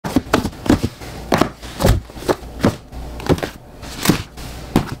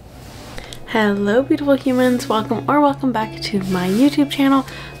Hello beautiful humans, welcome back to my YouTube channel.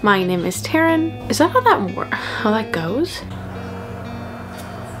 My name is Taryn. Is that how that goes?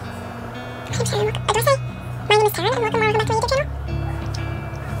 My name is Taryn and welcome back to my YouTube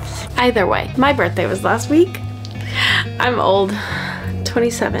channel. Either way, my birthday was last week. I'm old,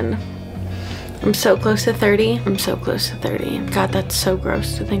 27. I'm so close to 30. I'm so close to 30. God, that's so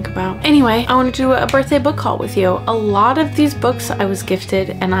gross to think about. Anyway, I want to do a birthday book haul with you. A lot of these books I was gifted,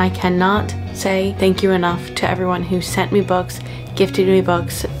 and I cannot say thank you enough to everyone who sent me books, gifted me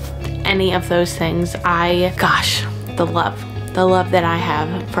books, any of those things. Gosh, the love that I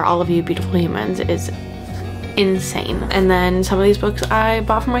have for all of you beautiful humans is insane. And then some of these books I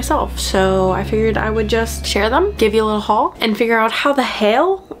bought for myself, so I figured I would just share them, give you a little haul, and figure out how the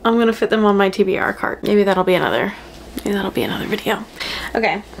hell I'm gonna fit them on my TBR cart. Maybe that'll be another video.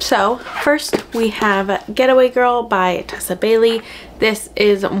 Okay, so first we have Getaway Girl by Tessa Bailey. This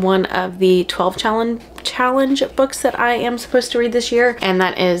is one of the 12 challenge books that I am supposed to read this year, and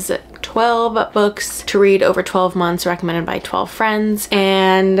that is 12 books to read over 12 months recommended by 12 friends.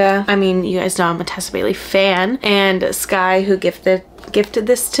 And I mean, you guys know I'm a Tessa Bailey fan, and Sky, who gifted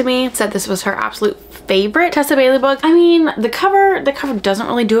this to me, said this was her absolute favorite Tessa Bailey book. I mean, the cover doesn't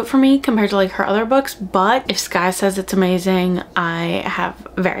really do it for me compared to like her other books, but if Sky says it's amazing, I have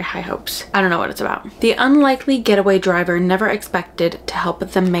very high hopes. I don't know what it's about. The unlikely getaway driver never expected to help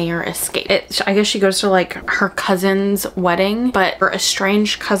the mayor escape. I guess she goes to like her cousin's wedding, but her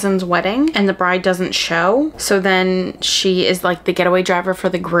estranged cousin's wedding, and the bride doesn't show. So then she is like the getaway driver for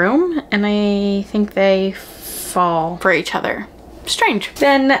the groom, and I think they fall for each other. Strange.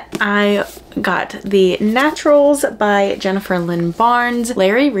 Then I got The Naturals by Jennifer Lynn Barnes.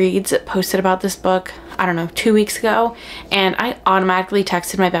 Tarynleighreads posted about this book, I don't know, 2 weeks ago, and I automatically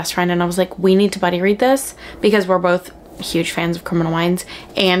texted my best friend and I was like, we need to buddy read this, because we're both huge fans of Criminal Minds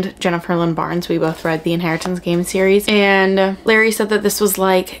and Jennifer Lynn Barnes. We both read the Inheritance game series, and Larry said that this was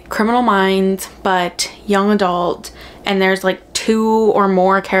like Criminal Minds but young adult, and there's like 2 or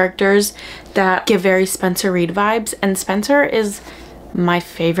more characters that give very Spencer Reid vibes, and Spencer is my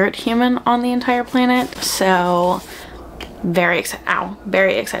favorite human on the entire planet, so very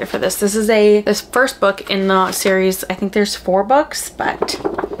excited for this. This is this first book in the series. I think there's 4 books, but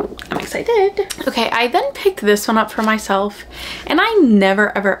I'm excited. Okay, I then picked this one up for myself, and I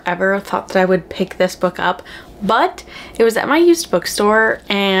never ever thought that I would pick this book up, but it was at my used bookstore,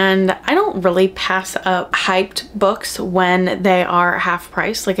 and I don't really pass up hyped books when they are half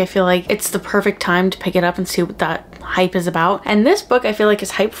price. Like, I feel like it's the perfect time to pick it up and see what that hype is about. And this book I feel like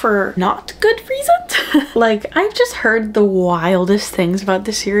is hype for not good reasons. Like, I've just heard the wildest things about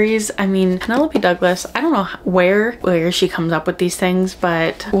the series. I mean, Penelope Douglas, I don't know where she comes up with these things,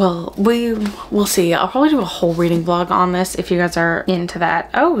 but well, we'll see. I'll probably do a whole reading vlog on this if you guys are into that.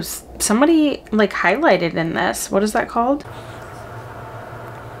 Oh, somebody like highlighted in this. What is that called?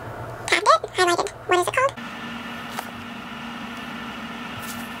 Tabbed it, highlighted. What is it called?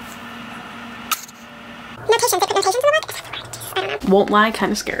 Notations. They put notations in the book? I don't know. Won't lie,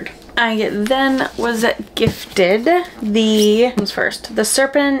 kind of scared. I then was gifted the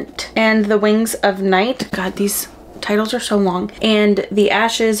Serpent and the Wings of Night. God, these titles are so long. And The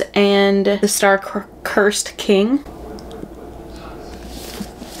Ashes and the Star-Cursed King.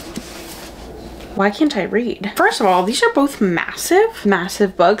 Why can't I read? First of all, these are both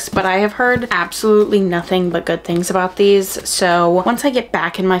massive books, but I have heard absolutely nothing but good things about these. So once I get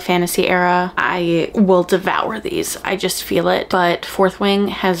back in my fantasy era, I will devour these. I just feel it. But Fourth Wing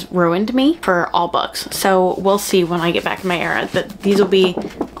has ruined me for all books. So we'll see when I get back in my era that these will be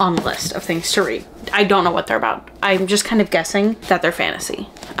on the list of things to read. I don't know what they're about. I'm just kind of guessing that they're fantasy,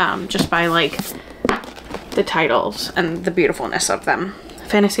 just by like the titles and the beautifulness of them.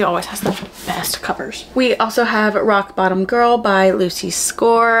 Fantasy always has the best covers. We also have Rock Bottom Girl by Lucy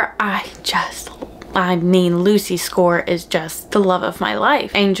Score. I mean, Lucy Score is just the love of my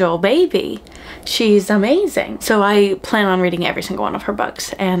life. Angel baby. She's amazing. So I plan on reading every single one of her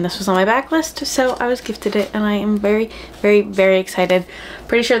books, and this was on my backlist, so I was gifted it, and I am very excited.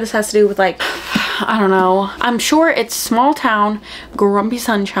 Pretty sure this has to do with like, I don't know. I'm sure it's small town, grumpy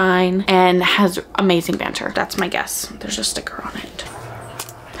sunshine, and has amazing banter. That's my guess. There's a sticker on it.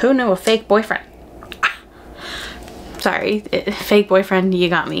 Who knew a fake boyfriend? Sorry, fake boyfriend, you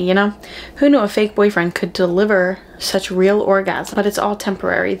got me, you know? Who knew a fake boyfriend could deliver such real orgasm? But it's all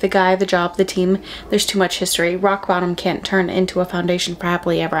temporary. The guy, the job, the team, there's too much history. Rock bottom can't turn into a foundation for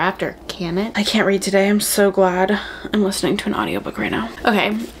happily ever after, can it? I can't read today. I'm so glad I'm listening to an audiobook right now.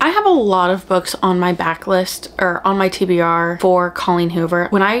 Okay, I have a lot of books on my backlist, or on my TBR, for Colleen Hoover.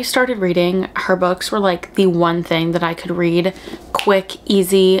 When I started reading, her books were like the one thing that I could read quick,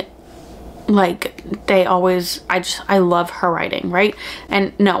 easy, Like they always, I love her writing, right?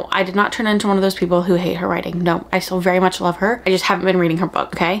 And no, I did not turn into one of those people who hate her writing. No, I still very much love her. I just haven't been reading her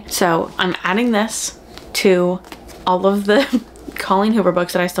book, okay? So I'm adding this to all of the Colleen Hoover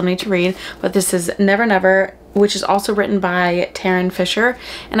books that I still need to read, but this is Never Never, which is also written by Tarryn Fisher,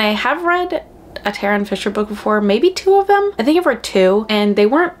 and I have read a Tarryn Fisher book before, maybe 2 of them. I think I've read 2 and they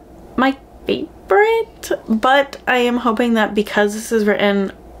weren't my favorite, but I am hoping that because this is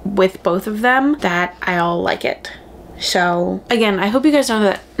written with both of them that I'll like it. So again, I hope you guys know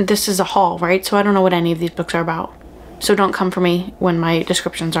that this is a haul, right? So I don't know what any of these books are about. So don't come for me when my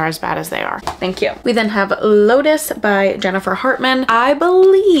descriptions are as bad as they are. Thank you. We then have Lotus by Jennifer Hartmann. I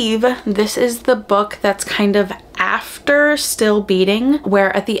believe this is the book that's kind of after Still Beating,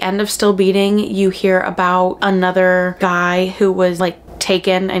 where at the end of Still Beating, you hear about another guy who was like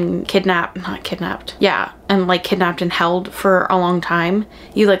taken and kidnapped, not kidnapped, yeah, and like kidnapped and held for a long time.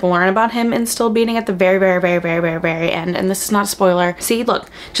 You like learn about him in Still Beating at the very end, and this is not a spoiler. See,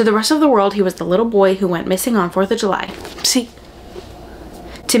 look, to the rest of the world he was the little boy who went missing on 4th of July. See,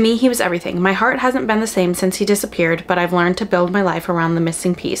 to me he was everything. My heart hasn't been the same since he disappeared, but I've learned to build my life around the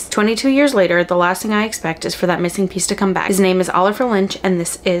missing piece. 22 years later, the last thing I expect is for that missing piece to come back. His name is Oliver Lynch, and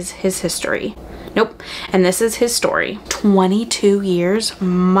this is his history. Nope. And this is his story. 22 years?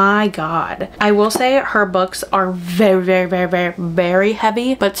 My God. I will say her books are very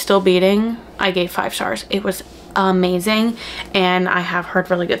heavy, but Still Beating, I gave 5 stars. It was amazing, and I have heard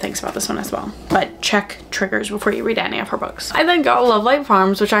really good things about this one as well. But check triggers before you read any of her books. I then got Lovelight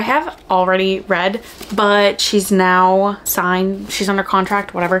Farms, which I have already read, but she's now signed, she's under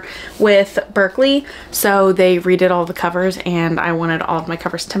contract, whatever, with Berkeley. So they redid all the covers and I wanted all of my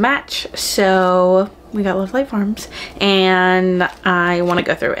covers to match. So we got Lovelight Farms, and I want to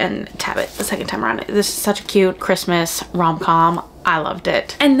go through and tab it the second time around. This is such a cute Christmas rom-com. I loved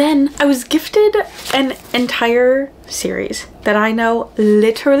it. And then I was gifted an entire series that I know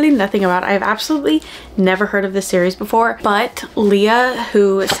literally nothing about. I've absolutely never heard of this series before, but Leah,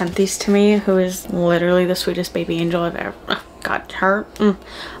 who sent these to me, who is literally the sweetest baby angel I've ever, oh God, her,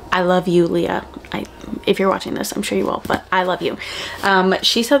 I love you, Leah. If you're watching this, I'm sure you will, but I love you.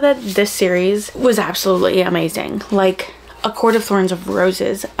 She said that this series was absolutely amazing. Like, A Court of Thorns of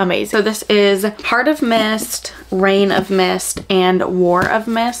Roses, amazing. So this is Heart of Mist, Reign of Mist, and War of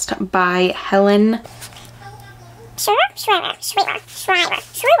Mist by Helen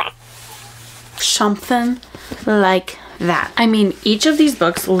something like that. I mean, each of these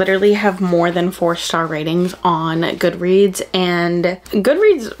books literally have more than 4-star ratings on Goodreads, and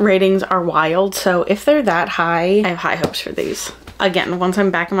Goodreads ratings are wild. So if they're that high, I have high hopes for these. Again, once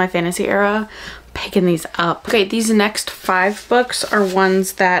I'm back in my fantasy era, picking these up. Okay, these next 5 books are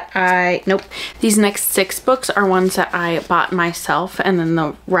ones that these next 6 books are ones that I bought myself, and then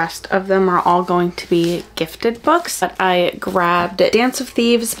the rest of them are all going to be gifted books. But I grabbed Dance of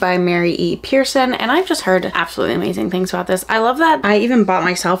Thieves by Mary E. Pearson, and I've just heard absolutely amazing things about this. I love that I even bought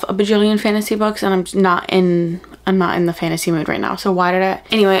myself a bajillion fantasy books, and I'm not in the fantasy mood right now, so why did I?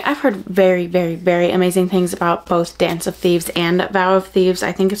 Anyway, I've heard very amazing things about both Dance of Thieves and Vow of Thieves.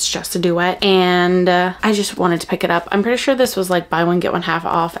 I think it's just a duet, and I just wanted to pick it up. I'm pretty sure this was like buy one get one half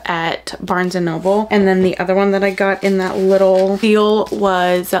off at Barnes & Noble, and then the other one that I got in that little deal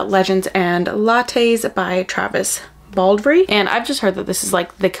was Legends and Lattes by Travis Baldry, and I've just heard that this is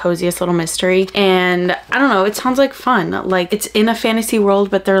like the coziest little mystery, and I don't know, it sounds like fun. Like, it's in a fantasy world,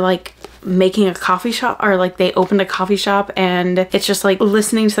 but they're like making a coffee shop, or like they opened a coffee shop, and it's just like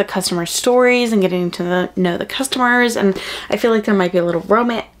listening to the customer stories and getting to know the customers. And I feel like there might be a little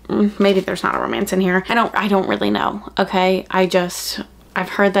romance. Maybe there's not a romance in here. I don't really know. Okay, I've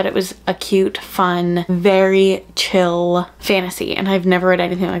heard that it was a cute, fun, very chill fantasy, and I've never read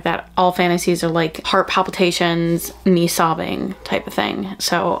anything like that. All fantasies are like heart palpitations, knee sobbing type of thing.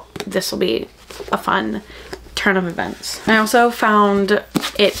 So this will be a fun turn of events. I also found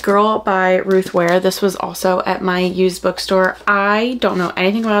It Girl by Ruth Ware. This was also at my used bookstore. I don't know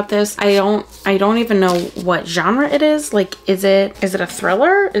anything about this. I don't even know what genre it is. Like, is it a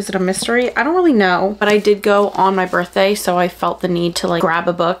thriller? Is it a mystery? I don't really know, but I did go on my birthday, so I felt the need to like grab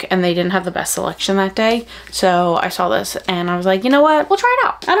a book, and they didn't have the best selection that day. So I saw this and I was like, you know what? We'll try it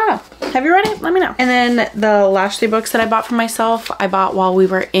out. I don't know. Have you read it? Let me know. And then the last 3 books that I bought for myself, I bought while we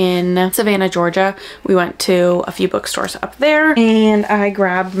were in Savannah, Georgia. We went to a few bookstores up there, and I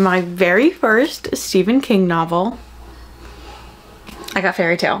grabbed my very first Stephen King novel. I got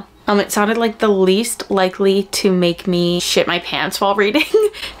Fairy Tale. It sounded like the least likely to make me shit my pants while reading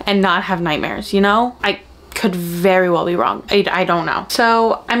and not have nightmares, you know? I could very well be wrong. I don't know.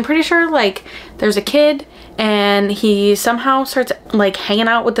 So I'm pretty sure like there's a kid and he somehow starts like hanging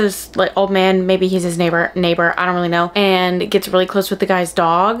out with this like old man, maybe he's his neighbor, I don't really know, and gets really close with the guy's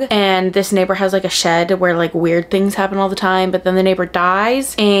dog. And this neighbor has like a shed where like weird things happen all the time, but then the neighbor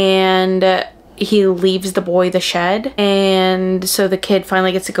dies and he leaves the boy the shed, and so the kid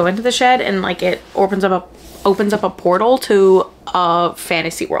finally gets to go into the shed, and like it opens up a portal to a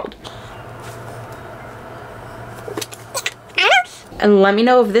fantasy world. And let me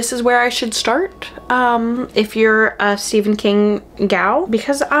know if this is where I should start, if you're a Stephen King gal,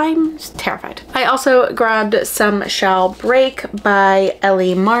 because I'm terrified. I also grabbed Some Shall Break by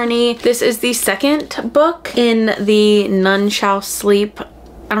Ellie Marney. This is the second book in the None Shall Sleep.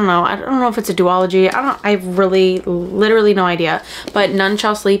 I don't know if it's a duology. I have really literally no idea, but None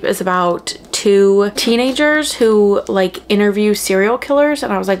Shall Sleep is about two teenagers who like interview serial killers,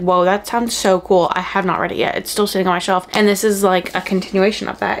 and I was like, whoa, that sounds so cool. I have not read it yet. It's still sitting on my shelf, and this is like a continuation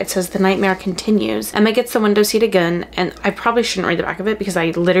of that. It says the nightmare continues. Emma gets the window seat again, and I probably shouldn't read the back of it because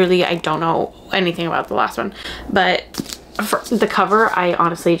I don't know anything about the last one, but for the cover I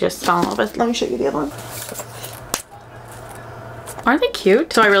honestly just fell in love with. Let me show you the other one. Aren't they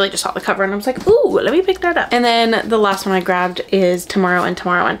cute? So I really just saw the cover and I was like, ooh, let me pick that up. And then the last one I grabbed is Tomorrow and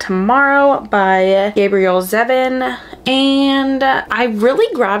Tomorrow and Tomorrow by Gabrielle Zevin. And I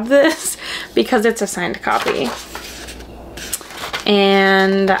really grabbed this because it's a signed copy.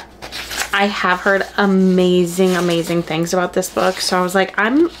 And I have heard amazing things about this book. So I was like,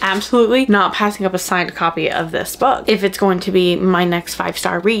 I'm absolutely not passing up a signed copy of this book if it's going to be my next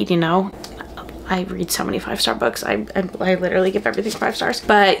 5-star read, you know? I read so many 5-star books. I literally give everything 5 stars,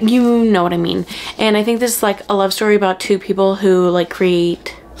 but you know what I mean. And I think this is like a love story about two people who like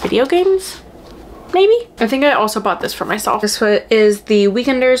create video games, maybe? I think I also bought this for myself. This is The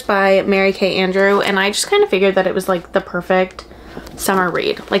Weekenders by Mary Kay Andrew, and I just kind of figured that it was like the perfect summer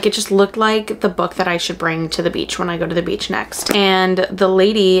read. Like it just looked like the book that I should bring to the beach when I go to the beach next. And the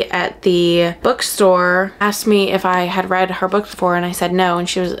lady at the bookstore asked me if I had read her book before, and I said no. And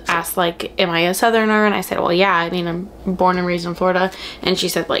she was asked like, am I a Southerner? And I said, well, yeah, I mean, I'm born and raised in Florida. And she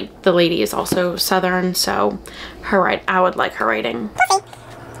said like the lady is also Southern, so I would like her writing.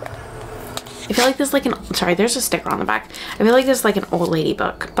 I feel like this is like sorry, there's a sticker on the back. I feel like this is like an old lady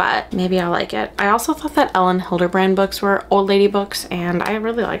book, but maybe I'll like it. I also thought that Ellen Hilderbrand books were old lady books, and I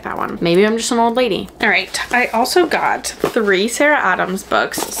really like that one. Maybe I'm just an old lady. All right, I also got 3 Sarah Adams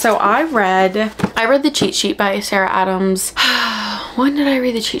books. So I read The Cheat Sheet by Sarah Adams. When did I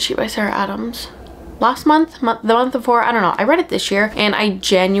read The Cheat Sheet by Sarah Adams? Last month, the month before, I don't know. I read it this year and I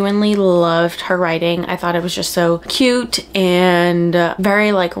genuinely loved her writing. I thought it was just so cute and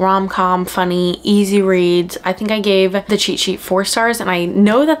very like rom-com, funny, easy reads. I think I gave The Cheat Sheet 4 stars, and I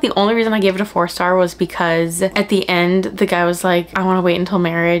know that the only reason I gave it a 4-star was because at the end the guy was like, I want to wait until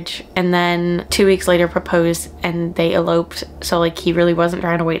marriage, and then 2 weeks later proposed and they eloped. So like he really wasn't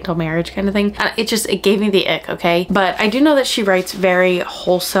trying to wait until marriage kind of thing. And it gave me the ick, okay? But I do know that she writes very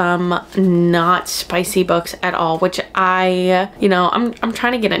wholesome, not spicy books at all, which I'm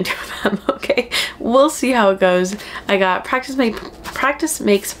trying to get into them, okay? We'll see how it goes. I got Practice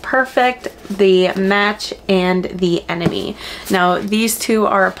Makes Perfect, The Match, and The Enemy. Now, these two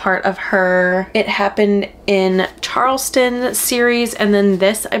are a part of her It Happened in Charleston series, and then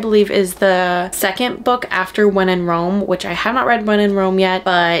this, I believe, is the second book after When in Rome, which I have not read When in Rome yet,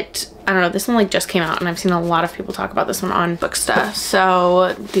 but I don't know, this one like just came out and I've seen a lot of people talk about this one on Booksta.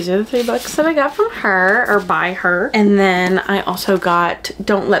 So these are the 3 books that I got from her, or by her. And then I also got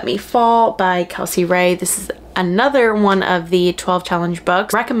Don't Let Me Fall by Kelsey Ray. This is another one of the 12 challenge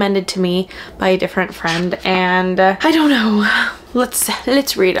books recommended to me by a different friend, and I don't know.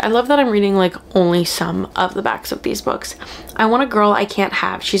 Let's read. I love that I'm reading like only some of the backs of these books. I Want a Girl I Can't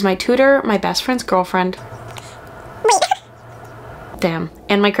Have. She's my tutor, my best friend's girlfriend. Damn.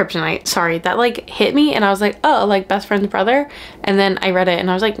 And my kryptonite. Sorry, that like hit me and I was like, oh, like best friend's brother. And then I read it and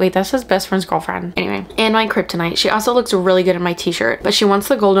I was like, wait, that says best friend's girlfriend. Anyway, and my kryptonite. She also looks really good in my t-shirt, but she wants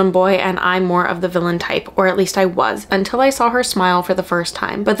the golden boy and I'm more of the villain type, or at least I was, until I saw her smile for the first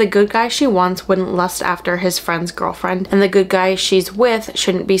time. But the good guy she wants wouldn't lust after his friend's girlfriend, and the good guy she's with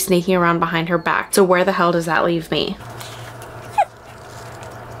shouldn't be sneaking around behind her back. So where the hell does that leave me?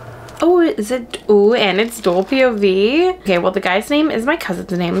 Oh, is it? Oh, and it's dual POV. Okay, well, the guy's name is my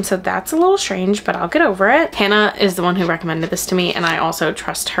cousin's name, so that's a little strange, but I'll get over it. Hannah is the one who recommended this to me, and I also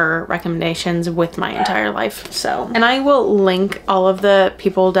trust her recommendations with my entire life. So, and I will link all of the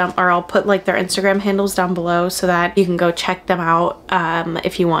people down, or I'll put like their Instagram handles down below so that you can go check them out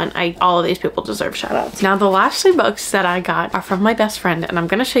if you want. All of these people deserve shout outs. Now, the last 2 books that I got are from my best friend, and I'm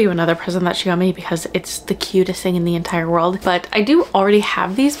gonna show you another present that she got me because it's the cutest thing in the entire world. But I do already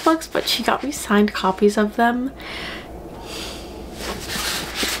have these books, but she got me signed copies of them.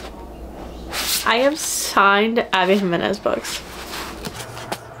 I have signed Abby Jimenez books.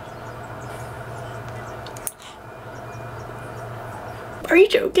 Are you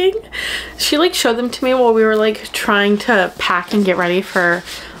joking? She like showed them to me while we were like trying to pack and get ready for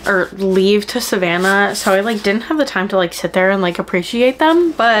or leave to Savannah, so I like didn't have the time to like sit there and like appreciate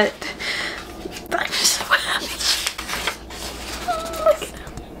them, but I'm just so happy. Look at him.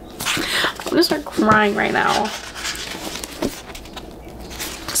 I'm gonna start crying right now.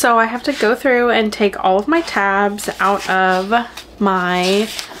 So I have to go through and take all of my tabs out of my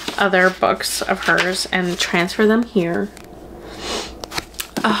other books of hers and transfer them here.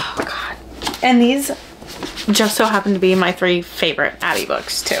 Oh god. And these just so happen to be my 3 favorite Abby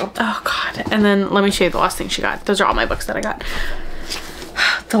books too. Oh god. And then let me show you the last thing she got. Those are all my books that I got.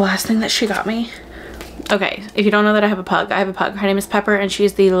 The last thing that she got me. Okay, if you don't know that I have a pug, I have a pug. Her name is Pepper and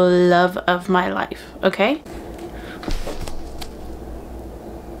she's the love of my life, okay?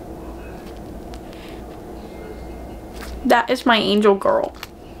 That is my angel girl.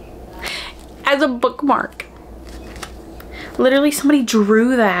 As a bookmark. Literally somebody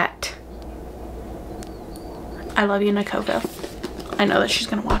drew that. I love you, Nakoko. I know that she's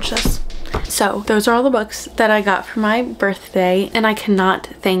gonna watch this. So those are all the books that I got for my birthday, and I cannot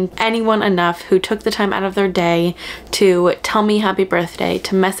thank anyone enough who took the time out of their day to tell me happy birthday,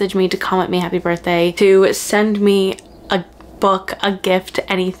 to message me, to comment me happy birthday, to send me a book, a gift,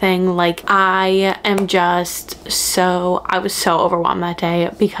 anything. Like I was so overwhelmed that day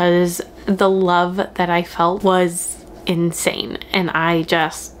because the love that I felt was insane, and I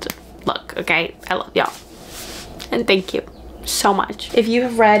just, look, okay, I love y'all and thank you so much. If you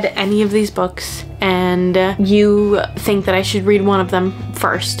have read any of these books and you think that I should read one of them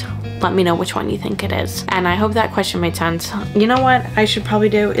first, let me know which one you think it is. And I hope that question made sense. You know what I should probably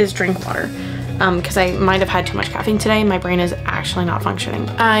do is drink water because I might have had too much caffeine today. My brain is actually not functioning.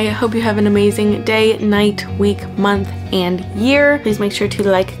 I hope you have an amazing day, night, week, month, and year. Please make sure to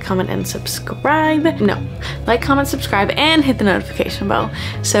like, comment, and subscribe. No, like, comment, subscribe, and hit the notification bell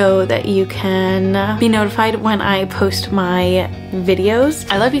so that you can be notified when I post my videos.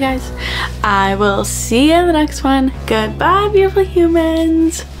 I love you guys. I will see you in the next one. Goodbye, beautiful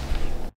humans.